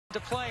to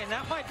play, and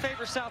that might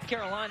favor South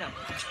Carolina.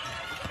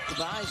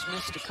 Devise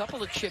missed a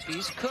couple of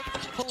chippies. Cook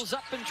pulls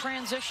up in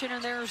transition,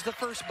 and there's the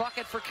first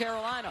bucket for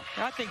Carolina.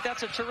 I think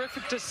that's a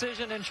terrific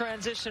decision in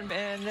transition,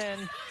 and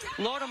then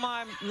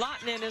Lodemai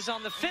Lotnin is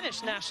on the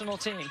Finnish national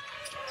team.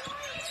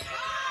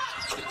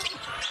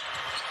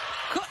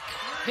 Cook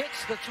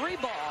hits the three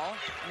ball.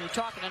 You're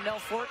talking to Nell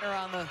Fortner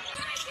on the...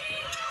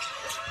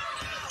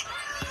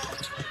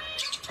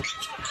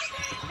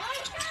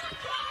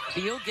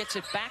 Beal gets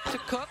it back to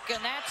Cook,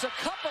 and that's a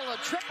couple of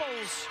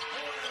triples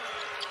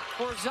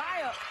for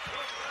Zia.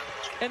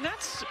 And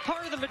that's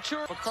part of the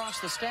mature... Across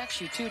the stat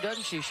sheet, too,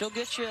 doesn't she? She'll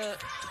get you a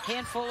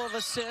handful of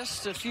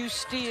assists, a few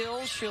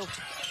steals. She'll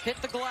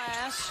hit the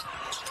glass.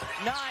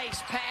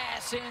 Nice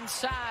pass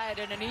inside,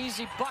 and an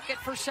easy bucket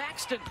for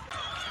Saxton.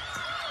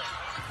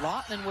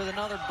 Lotman with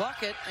another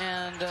bucket,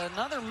 and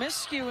another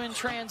miscue in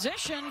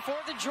transition for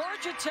the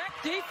Georgia Tech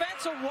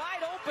defense. A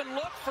wide open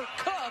look for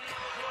Cook.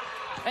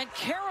 And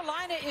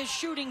Carolina is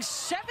shooting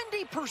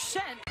 70%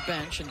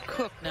 bench, and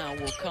Cook now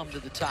will come to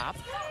the top.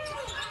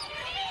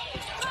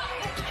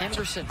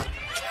 Henderson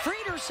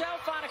freed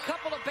herself on a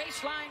couple of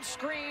baseline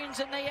screens,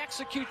 and they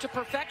execute to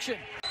perfection.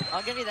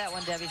 I'll give you that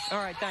one, Debbie. All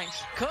right,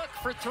 thanks. Cook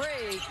for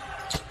three.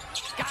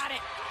 Got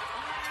it.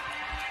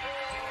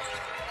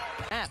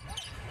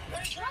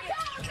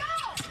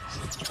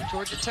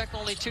 Georgia Tech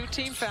only 2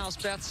 team fouls,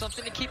 Beth.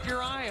 Something to keep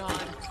your eye on.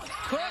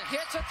 Cook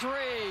hits a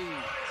three.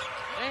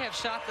 They have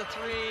shot the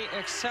three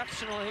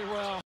exceptionally well.